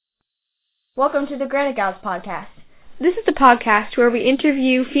Welcome to the Granite Gals podcast. This is the podcast where we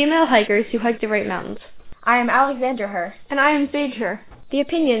interview female hikers who hike the White Mountains. I am Alexander Herr. And I am Sage Herr. The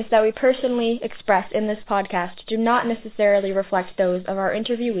opinions that we personally express in this podcast do not necessarily reflect those of our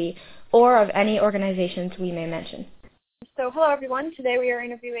interviewee or of any organizations we may mention. So hello everyone. Today we are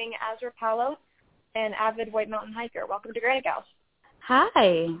interviewing Azra Paulo, an avid White Mountain hiker. Welcome to Granite Gals.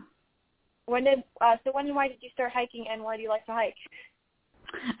 Hi. When and why did you start hiking, and why do you like to hike?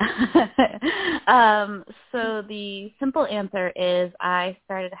 So the simple answer is I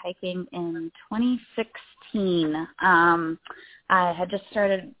started hiking in 2016. I had just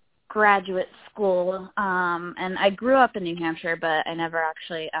started graduate school, and I grew up in New Hampshire, but I never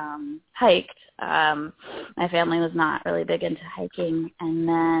actually hiked. My family was not really big into hiking, and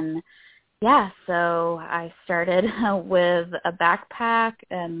then so I started with a backpack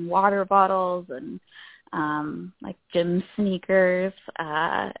and water bottles and like gym sneakers,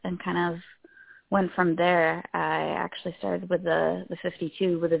 and kind of went from there. I actually started with the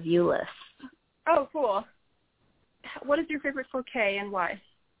 52 with a view list. Oh, cool. What is your favorite 4K and why?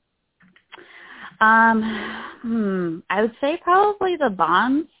 I would say probably the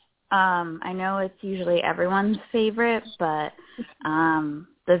Bonds. I know it's usually everyone's favorite, but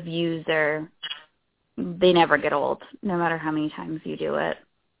the views they never get old, no matter how many times you do it.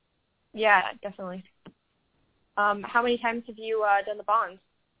 Yeah, definitely. How many times have you done the Bonds?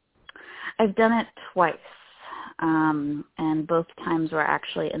 I've done it twice, and both times were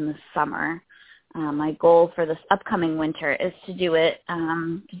actually in the summer. My goal for this upcoming winter is to do it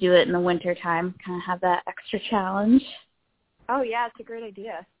in the winter time, kind of have that extra challenge. Oh yeah, it's a great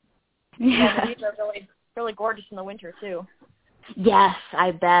idea. Yeah, the views are really, really gorgeous in the winter too. Yes,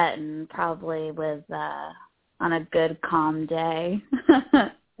 I bet, and probably with on a good calm day.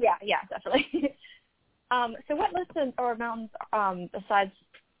 Yeah, definitely. So what lists or mountains besides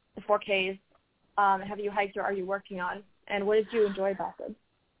the 4Ks have you hiked or are you working on, and what did you enjoy about them?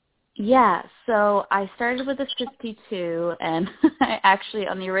 Yeah, so I started with the 52, and I actually,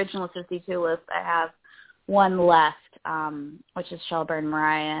 on the original 52 list, I have one left, which is Shelburne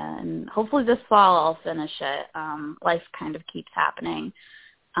Mariah, and hopefully this fall I'll finish it. Life kind of keeps happening.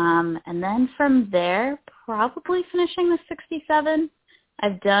 And then from there, probably finishing the 67.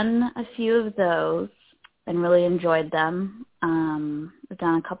 I've done a few of those and really enjoyed them. I've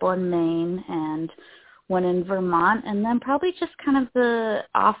done a couple in Maine and one in Vermont, and then probably just kind of the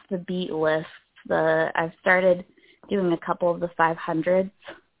off the beat list. I've started doing a couple of the 500s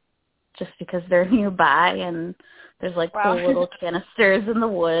just because they're nearby and there's like cool little canisters in the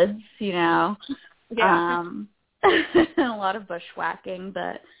woods, you know. Yeah. A lot of bushwhacking,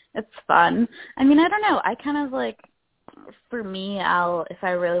 but it's fun. I mean, I don't know. I kind of like, for me, if I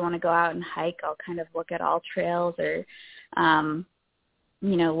really want to go out and hike, I'll kind of look at all trails or,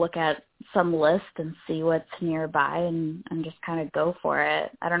 look at some list and see what's nearby and just kind of go for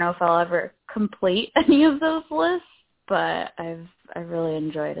it. I don't know if I'll ever complete any of those lists, but I've really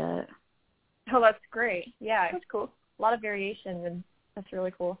enjoyed it. Oh, that's great. Yeah, it's cool. A lot of variation, and that's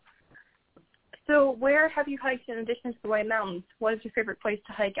really cool. So where have you hiked in addition to the White Mountains? What is your favorite place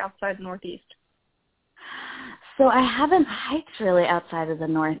to hike outside the Northeast? So I haven't hiked really outside of the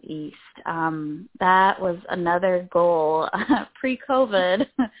Northeast. That was another goal pre-COVID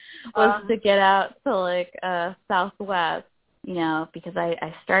was to get out to like Southwest, because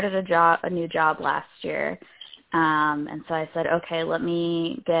I started a new job last year. And so I said, okay, let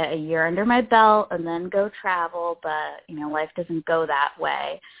me get a year under my belt and then go travel. But, life doesn't go that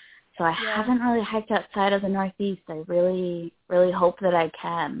way. So I haven't really hiked outside of the Northeast. I really, really hope that I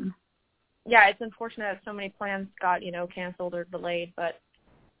can. Yeah, it's unfortunate that so many plans got, canceled or delayed. But at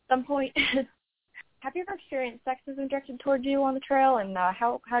some point, have you ever experienced sexism directed towards you on the trail, and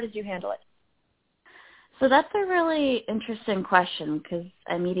how did you handle it? So that's a really interesting question because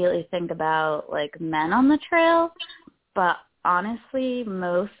I immediately think about, like, men on the trail. But honestly,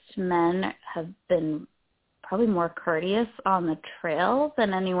 most men have been probably more courteous on the trail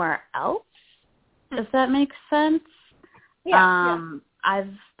than anywhere else, if that makes sense. Yeah.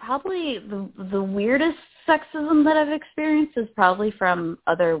 I've probably, the weirdest sexism that I've experienced is probably from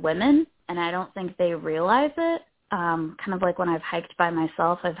other women, and I don't think they realize it. Kind of like when I've hiked by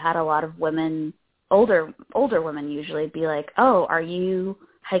myself, I've had a lot of women, older women usually, be like, oh, are you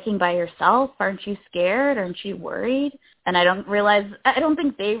hiking by yourself? Aren't you scared? Aren't you worried? And I don't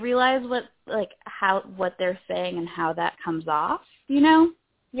think they realize what they're saying and how that comes off,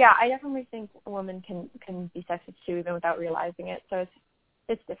 Yeah, I definitely think a woman can be sexist too, even without realizing it. So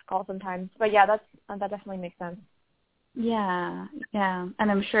it's difficult sometimes. But yeah, that definitely makes sense. Yeah. And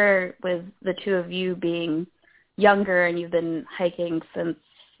I'm sure with the two of you being younger and you've been hiking since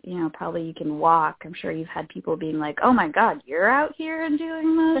probably you can walk. I'm sure you've had people being like, oh my God, you're out here and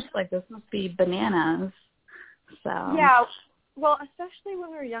doing this? Like, this must be bananas. So. Yeah. Well, especially when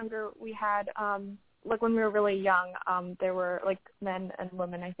we were younger, we had, like when we were really young, there were like men and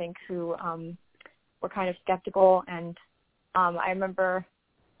women, I think, who were kind of skeptical. And I remember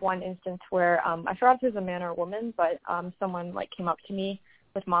one instance where I forgot if it was a man or a woman, but someone like came up to me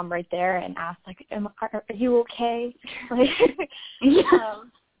with Mom right there and asked, like, are you okay? Like,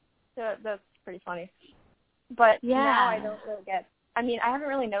 so that's pretty funny. But now I don't really I haven't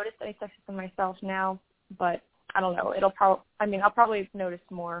really noticed any sexism myself now, but I don't know. I'll probably notice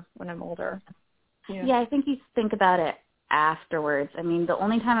more when I'm older. Yeah, I think you think about it afterwards. I mean, the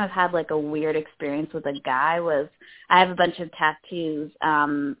only time I've had like a weird experience with a guy was I have a bunch of tattoos,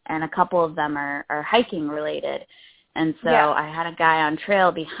 and a couple of them are hiking related. And so I had a guy on trail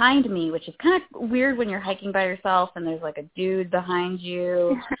behind me, which is kind of weird when you're hiking by yourself and there's like a dude behind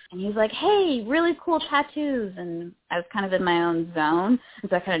you. And he's like, hey, really cool tattoos. And I was kind of in my own zone. And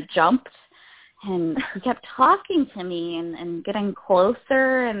so I kind of jumped. And he kept talking to me and getting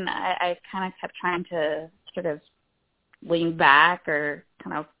closer. And I kind of kept trying to sort of lean back or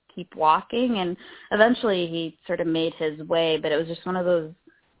kind of keep walking. And eventually he sort of made his way. But it was just one of those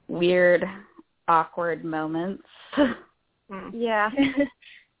weird, awkward moments. Yeah.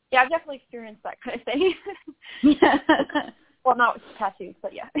 Yeah, I've definitely experienced that kind of thing. Yeah. Well, not with tattoos,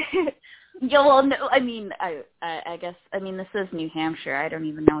 but yeah. Yeah, well, no, I guess, this is New Hampshire. I don't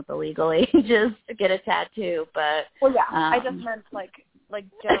even know what the legal age is to get a tattoo, but... Well, yeah, I just meant, like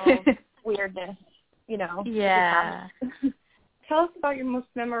general weirdness, Yeah. Tell us about your most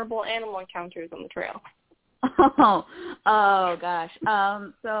memorable animal encounters on the trail. Oh gosh.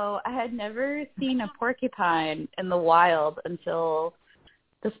 So I had never seen a porcupine in the wild until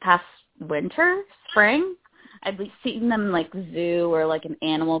this past spring. I'd seen them in, like, zoo or, like, an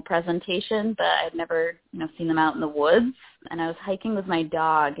animal presentation, but I'd never, seen them out in the woods. And I was hiking with my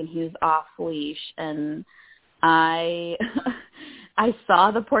dog, and he was off leash, and I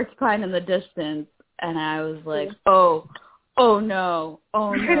saw the porcupine in the distance, and I was like, oh no.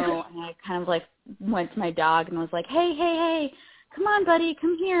 And I kind of, like, went to my dog and was like, hey, come on, buddy,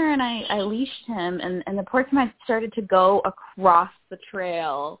 come here. And I leashed him, and the porcupine started to go across the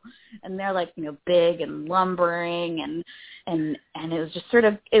trail, and they're like, big and lumbering, and it was just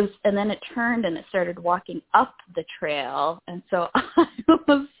and then it turned and it started walking up the trail. And so I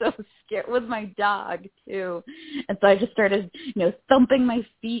was so scared with my dog too. And so I just started, thumping my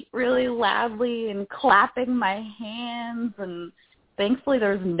feet really loudly and clapping my hands, and thankfully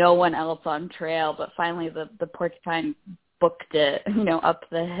there was no one else on trail, but finally the porcupine booked it, up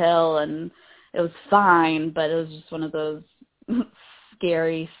the hill, and it was fine, but it was just one of those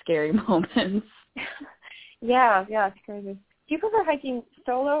scary moments. Yeah, it's crazy. Do you prefer hiking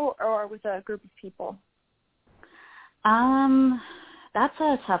solo or with a group of people? That's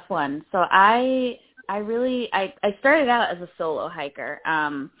a tough one. So I started out as a solo hiker.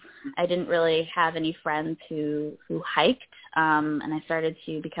 I didn't really have any friends who hiked, and I started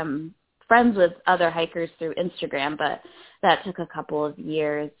to become friends with other hikers through Instagram, but that took a couple of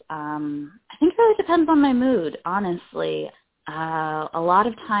years. I think it really depends on my mood, honestly. A lot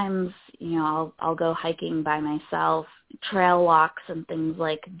of times, I'll go hiking by myself, trail walks and things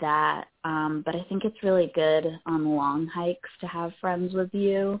like that. But I think it's really good on long hikes to have friends with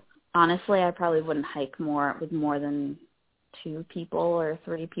you. Honestly, I probably wouldn't hike with more than 2 people or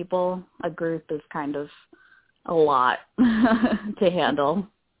 3 people. A group is kind of a lot to handle.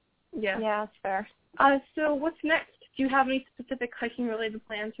 Yeah, that's fair. So what's next? Do you have any specific hiking-related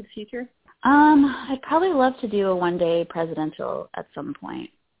plans for the future? I'd probably love to do a one-day presidential at some point.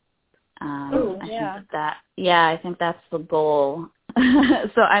 I think that's the goal.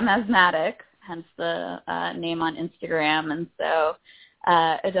 So I'm asthmatic, hence the name on Instagram, and so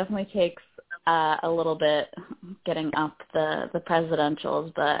it definitely takes a little bit getting up the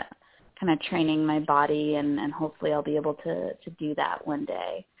presidentials, but kind of training my body, and hopefully I'll be able to do that one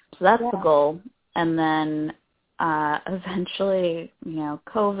day. So that's the goal. And then eventually,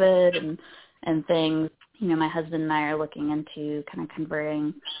 COVID and things, my husband and I are looking into kind of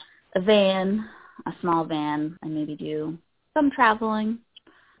converting a small van, and maybe do some traveling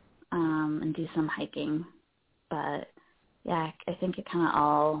and do some hiking. But, yeah, I think it kind of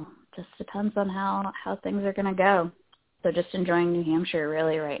all just depends on how things are going to go. So just enjoying New Hampshire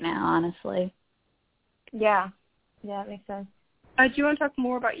really right now, honestly. Yeah, that makes sense. Do you want to talk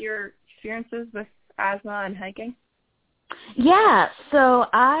more about your experiences with asthma and hiking? Yeah, so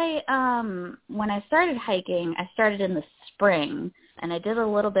when I started hiking, I started in the spring, and I did a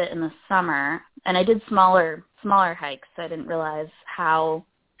little bit in the summer, and I did smaller hikes, so I didn't realize how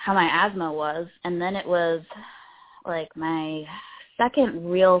how my asthma was. And then it was like my second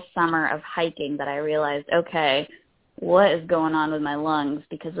real summer of hiking that I realized, okay, what is going on with my lungs?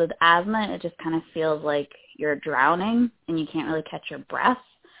 Because with asthma, it just kind of feels like you're drowning and you can't really catch your breath.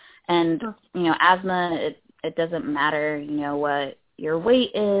 And, asthma, it doesn't matter, what your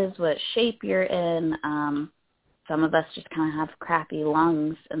weight is, what shape you're in. Some of us just kind of have crappy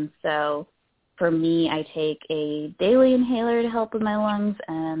lungs. And so for me, I take a daily inhaler to help with my lungs,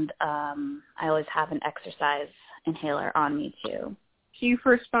 and I always have an exercise inhaler on me too. So you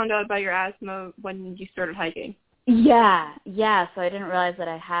first found out about your asthma when you started hiking? Yeah. So I didn't realize that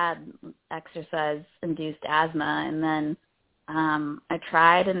I had exercise-induced asthma, and then I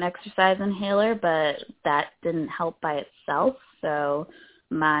tried an exercise inhaler, but that didn't help by itself. So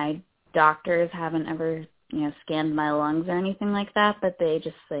my doctors haven't ever, scanned my lungs or anything like that, but they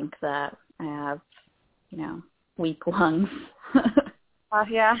just think that I have, weak lungs.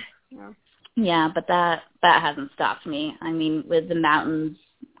 Yeah. Yeah, but that hasn't stopped me. I mean, with the mountains,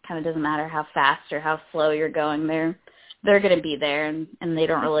 kind of doesn't matter how fast or how slow you're going. They're going to be there, and they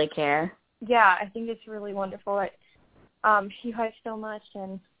don't really care. Yeah, I think it's really wonderful that you hike so much,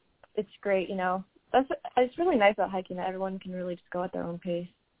 and it's great. It's really nice about hiking that everyone can really just go at their own pace.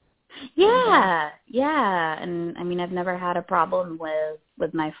 Yeah, and I mean, I've never had a problem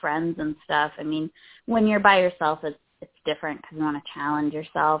with my friends and stuff. I mean, when you're by yourself, it's different because you want to challenge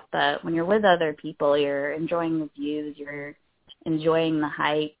yourself. But when you're with other people, you're enjoying the views, you're enjoying the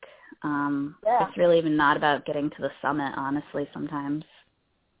hike. It's really even not about getting to the summit, honestly, sometimes.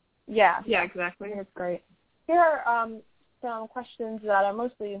 Yeah, exactly. I think it's great. Here are some questions that are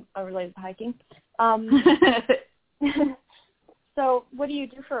mostly related to hiking. So what do you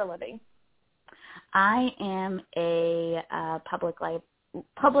do for a living? I am a public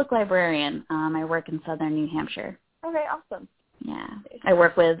librarian. I work in southern New Hampshire. Okay, awesome. Yeah.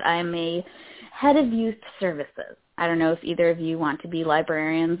 I'm a head of youth services. I don't know if either of you want to be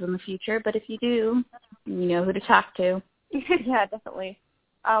librarians in the future, but if you do, you know who to talk to. Yeah, definitely.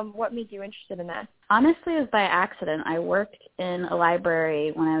 What made you interested in that? Honestly, it was by accident. I worked in a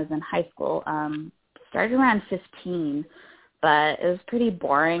library when I was in high school. Started around 15, but it was pretty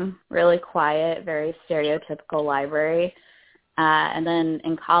boring, really quiet, very stereotypical library. And then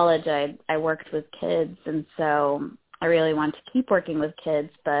in college, I worked with kids, and so I really wanted to keep working with kids,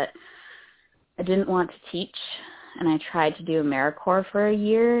 but I didn't want to teach, and I tried to do AmeriCorps for a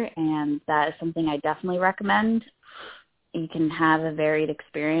year, and that is something I definitely recommend. You can have a varied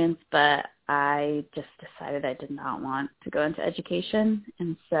experience, but I just decided I did not want to go into education,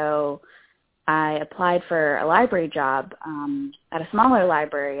 and so I applied for a library job at a smaller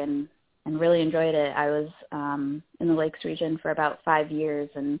library and really enjoyed it. I was in the Lakes region for about 5 years,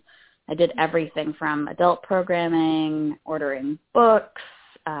 and I did everything from adult programming, ordering books,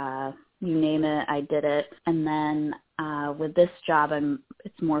 you name it, I did it. And then with this job,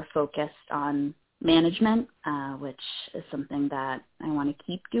 it's more focused on management, which is something that I want to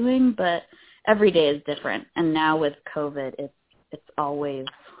keep doing, but every day is different. And now with COVID, it's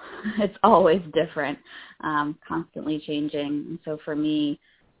always different, constantly changing. And so for me,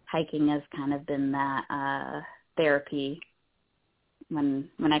 hiking has kind of been that therapy when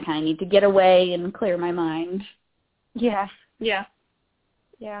I kind of need to get away and clear my mind. Yeah. Yeah.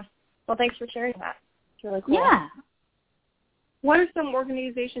 Well, thanks for sharing that. It's really cool. Yeah. What are some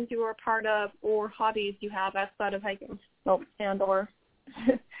organizations you are a part of or hobbies you have outside of hiking? Oh, and/or.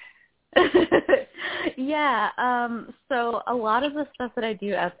 Yeah. So a lot of the stuff that I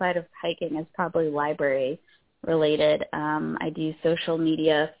do outside of hiking is probably library related. I do social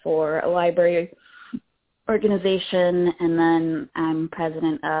media for a library organization, and then I'm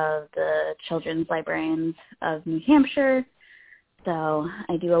president of the Children's Librarians of New Hampshire. So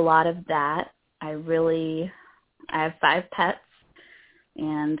I do a lot of that. I have 5 pets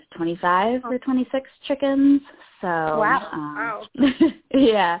and 25 or 26 chickens. So Wow.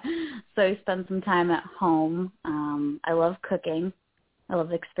 yeah. So I spend some time at home. I love cooking. I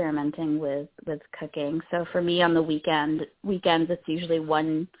love experimenting with cooking. So for me on the weekends it's usually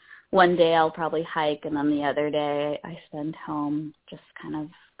one day I'll probably hike, and then the other day I spend home just kind of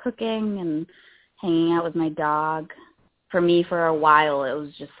cooking and hanging out with my dog. For me, for a while, it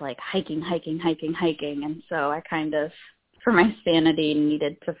was just like hiking. And so I kind of, for my sanity,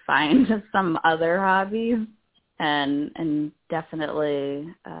 needed to find some other hobbies. And definitely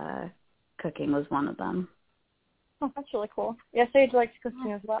cooking was one of them. Oh, that's really cool. Yeah, Sage likes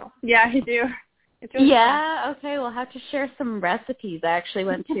cooking as well. Yeah, I do. It's really fun. Okay, we'll have to share some recipes. I actually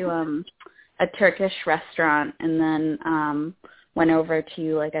went to a Turkish restaurant, and then went over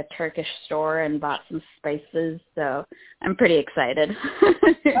to like a Turkish store and bought some spices. So I'm pretty excited.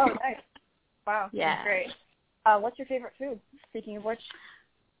 Oh, nice. Wow. Yeah. That's great. What's your favorite food? Speaking of which.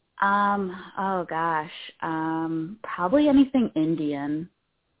 Oh gosh. Probably anything Indian.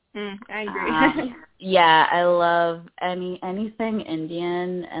 I agree. Yeah, I love anything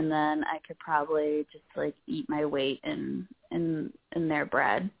Indian, and then I could probably just like eat my weight in their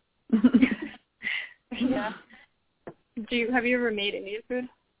bread. Yeah. Have you ever made Indian food?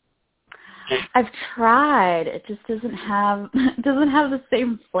 I've tried. It just doesn't have the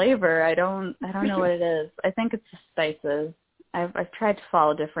same flavor. I don't know what it is. I think it's the spices. I've tried to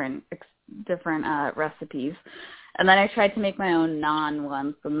follow different recipes, and then I tried to make my own naan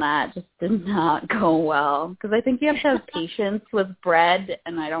once, and that just did not go well because I think you have to have patience with bread,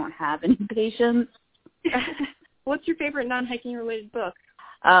 and I don't have any patience. What's your favorite non-hiking related book?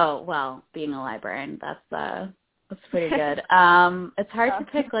 Oh well, being a librarian, that's pretty good. It's hard to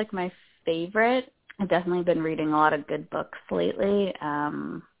pick like my favorite. I've definitely been reading a lot of good books lately.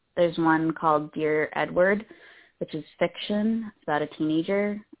 There's one called Dear Edward, which is fiction. It's about a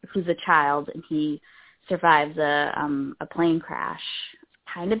teenager who's a child, and he survives a plane crash,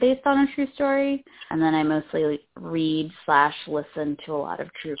 kind of based on a true story. And then I mostly read/listen to a lot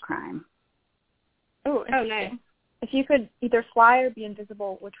of true crime. Oh, nice. If you could either fly or be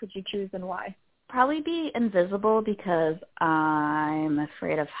invisible, which would you choose and why? Probably be invisible because I'm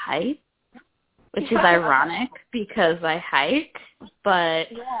afraid of heights, which is ironic because I hike, but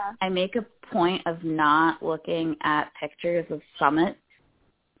I make a point of not looking at pictures of summits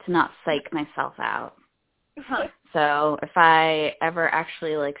to not psych myself out. So if I ever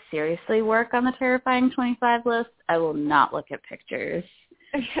actually like seriously work on the Terrifying 25 list, I will not look at pictures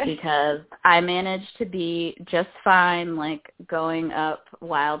because I managed to be just fine like going up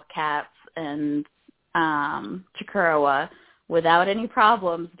Wildcats and Chikurawa without any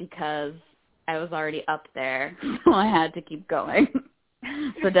problems because I was already up there, so I had to keep going.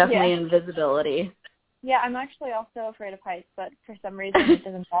 So definitely invisibility. Yeah, I'm actually also afraid of heights, but for some reason it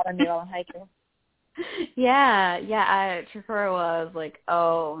doesn't bother me while I'm hiking. Yeah. Chikurawa was like,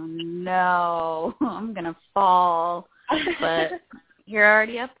 oh no, I'm gonna fall, but you're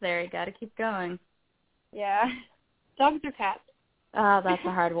already up there. You got to keep going. Yeah. Dogs or cats? Oh, that's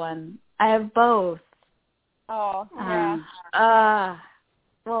a hard one. I have both. Oh, yeah.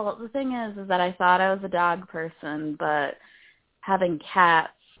 Well, the thing is that I thought I was a dog person, but having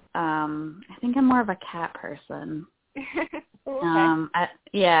cats, I think I'm more of a cat person. Okay. I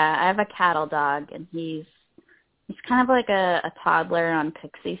have a cattle dog, and he's kind of like a toddler on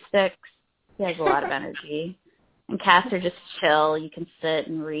pixie sticks. He has a lot of energy. And cats are just chill. You can sit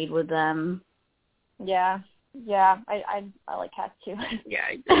and read with them. Yeah, I like cats too.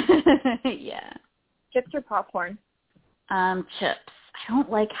 Yeah. Chips or popcorn? Chips. I don't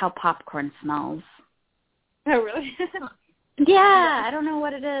like how popcorn smells. Oh, really? Yeah, I don't know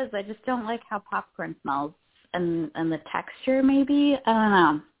what it is. I just don't like how popcorn smells. And the texture, maybe? I don't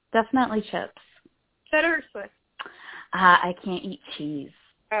know. Definitely chips. Cheddar or Swiss? I can't eat cheese.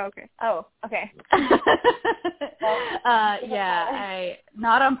 Oh, okay. I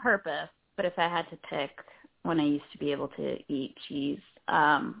not on purpose, but if I had to pick when I used to be able to eat cheese,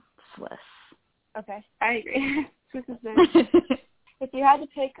 Swiss. Okay. I agree. Swiss is nice. If you had to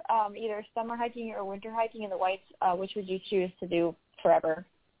pick either summer hiking or winter hiking in the Whites, which would you choose to do forever,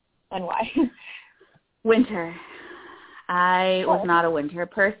 and why? Winter. I was not a winter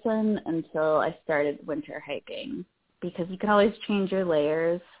person until I started winter hiking because you can always change your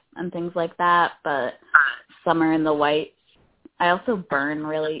layers and things like that, but summer in the Whites, I also burn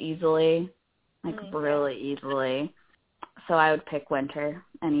really easily, really easily, so I would pick winter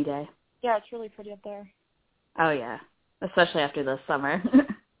any day. Yeah, it's really pretty up there. Oh, yeah, especially after this summer.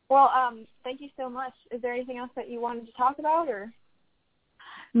 Well, thank you so much. Is there anything else that you wanted to talk about, or?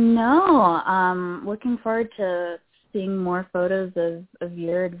 No, looking forward to seeing more photos of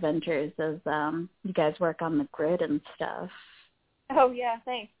your adventures as you guys work on the grid and stuff. Oh, yeah,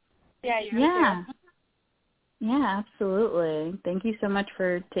 thanks. Yeah, absolutely. Thank you so much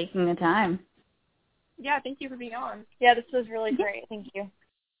for taking the time. Yeah, thank you for being on. Yeah, this was really great. Thank you.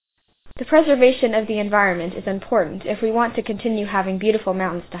 The preservation of the environment is important if we want to continue having beautiful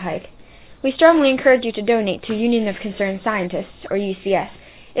mountains to hike. We strongly encourage you to donate to Union of Concerned Scientists, or UCS.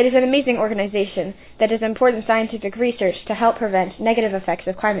 It is an amazing organization that does important scientific research to help prevent negative effects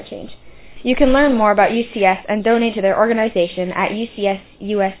of climate change. You can learn more about UCS and donate to their organization at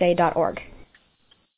ucsusa.org.